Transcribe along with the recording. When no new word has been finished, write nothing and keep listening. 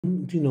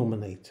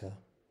denominator.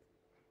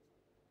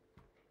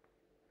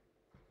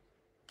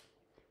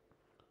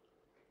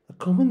 A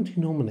common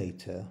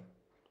denominator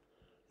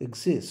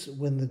exists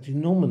when the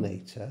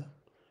denominator,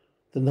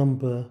 the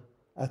number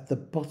at the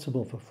bottom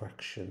of a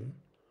fraction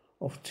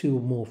of two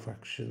or more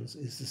fractions,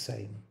 is the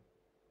same.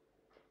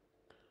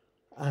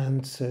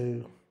 And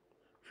so,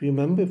 if you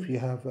remember, if you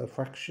have a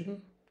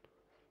fraction,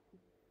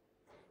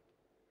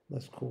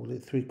 let's call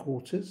it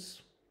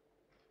 3/4,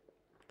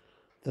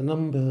 the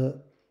number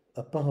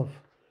above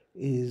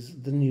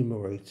is the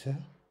numerator,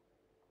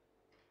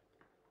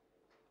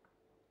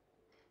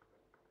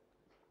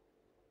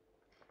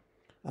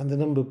 and the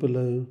number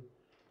below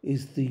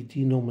is the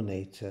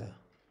denominator.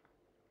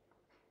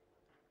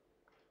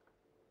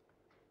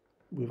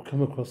 We've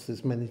come across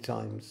this many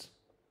times.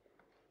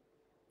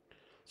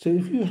 So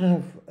if you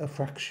have a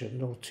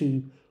fraction or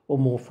two or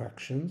more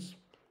fractions,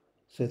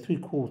 so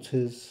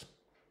 3/4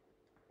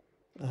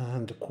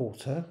 and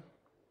 1/4,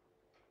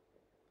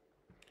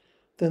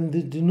 then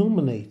the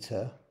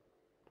denominator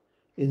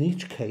in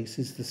each case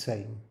is the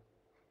same.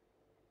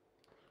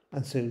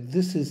 And so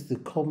this is the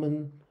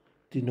common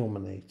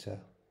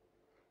denominator.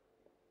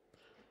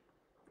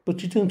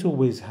 But you don't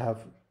always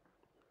have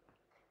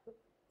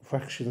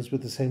fractions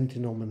with the same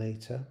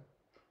denominator.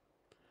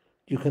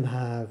 You can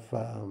have,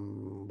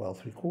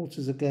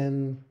 3/4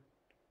 again,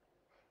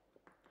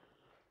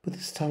 but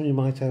this time you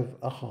might have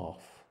a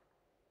half.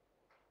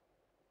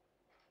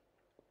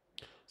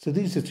 So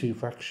these are two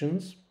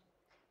fractions,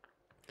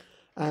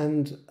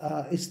 and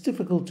it's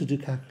difficult to do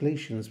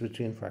calculations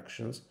between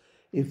fractions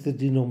if the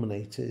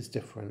denominator is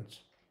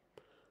different.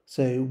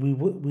 So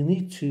we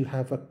need to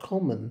have a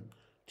common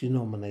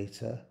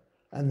denominator,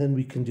 and then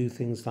we can do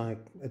things like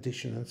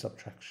addition and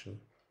subtraction.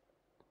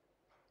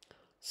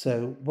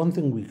 So one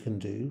thing we can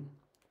do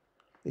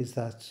is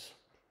that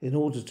in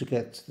order to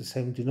get the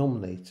same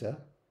denominator,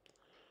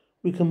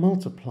 we can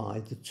multiply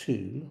the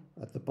 2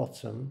 at the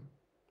bottom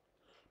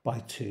by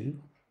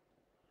 2,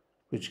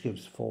 which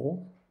gives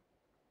 4.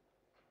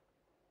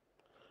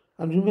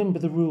 And remember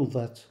the rule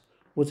that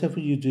whatever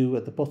you do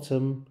at the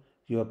bottom,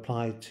 you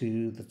apply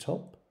to the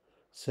top.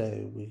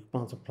 So we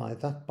multiply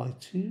that by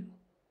 2.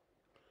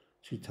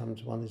 2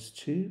 times 1 is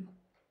 2.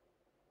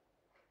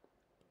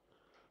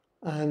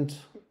 And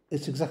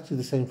it's exactly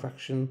the same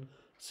fraction,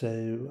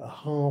 so a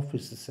half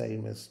is the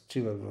same as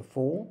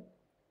 2/4.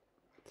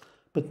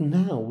 But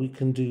now we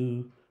can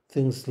do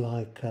things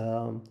like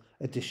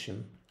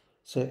addition.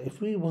 So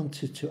if we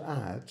wanted to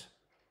add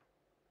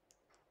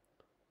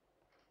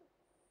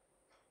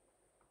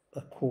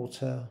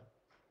 1/4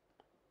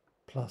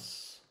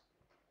 plus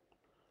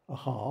a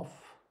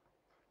half,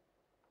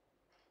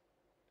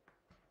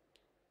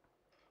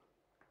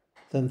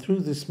 then through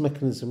this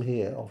mechanism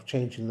here of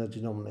changing the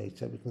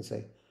denominator, we can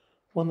say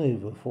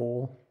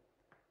 1/4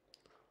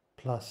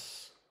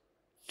 plus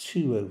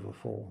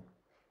 2/4,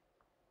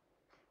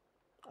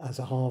 as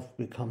a half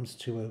becomes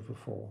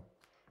 2/4.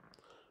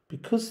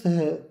 Because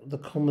they're the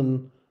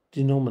common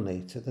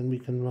denominator, then we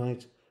can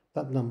write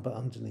that number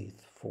underneath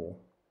 4.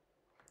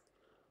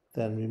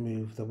 Then we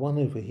move the 1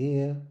 over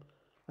here,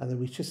 and then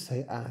we just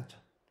say add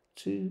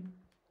 2.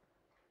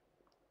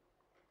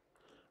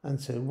 And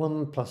so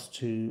 1 plus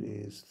 2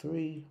 is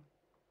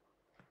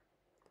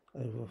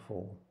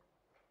 3/4.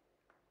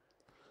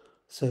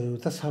 So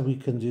that's how we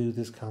can do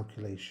this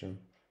calculation.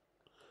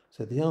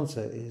 So the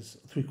answer is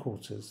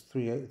 3/4,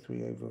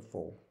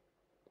 3/4.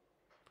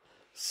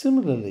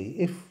 Similarly,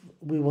 if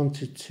we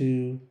wanted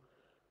to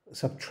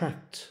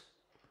subtract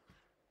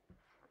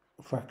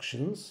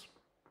fractions,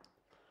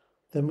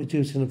 then we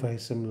do it in a very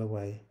similar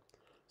way.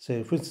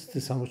 So for instance,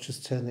 this time I'll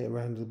just turn it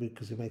around a little bit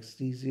because it makes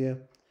it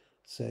easier.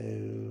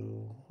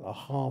 So a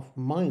half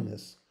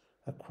minus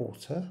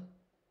 1/4.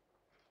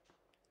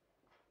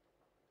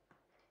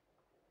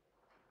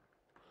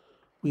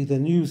 We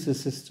then use the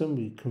system,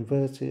 we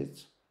convert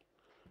it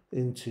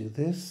into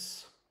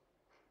this.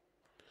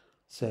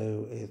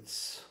 So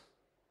it's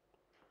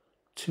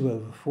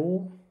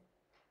 2/4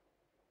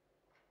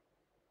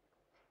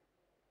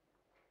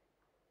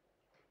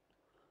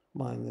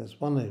 minus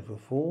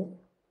 1/4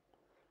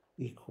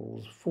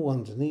 equals 4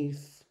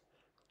 underneath,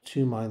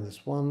 2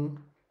 minus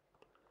 1.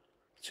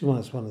 2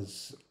 minus 1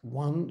 is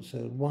 1,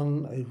 so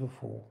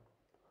 1/4.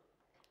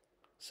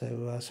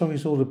 So sorry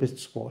it's all a bit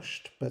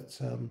squashed,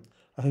 but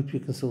I hope you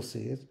can still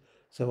see it.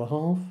 So a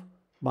half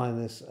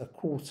minus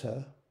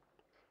 1/4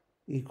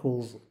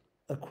 equals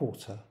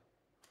 1/4.